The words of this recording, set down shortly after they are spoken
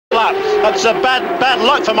lap. That's bad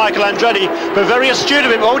luck for Michael Andretti, but very astute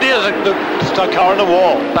of him. Oh dear, the car on the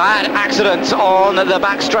wall. Bad accident on the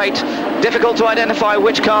back straight. Difficult to identify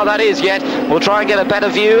which car that is yet. We'll try and get a better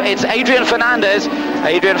view. It's Adrian Fernandez.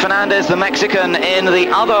 Adrian Fernandez, the Mexican, in the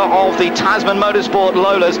other of the Tasman Motorsport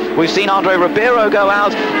Lolas. We've seen Andre Ribeiro go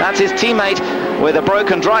out. That's his teammate with a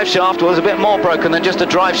broken drive shaft. Was a bit more broken than just a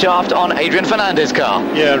drive shaft on Adrian Fernandez's car.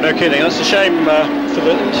 Yeah, no kidding. That's a shame.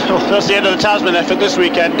 That's the end of the Tasman effort this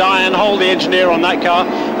weekend. Diane Hall, the engineer on that car,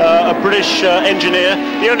 a British engineer,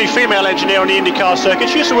 the only female engineer on the IndyCar circuit.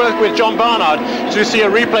 She used to work with John Barnard. So we see a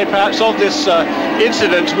replay perhaps of this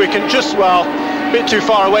incident. We can just, well, a bit too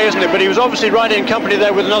far away, isn't it? But he was obviously riding in company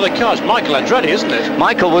there with another car. It's Michael Andretti, isn't it?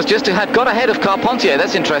 Michael was had got ahead of Carpentier.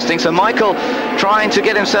 That's interesting. So Michael trying to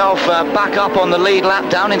get himself back up on the lead lap,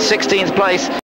 down in 16th place.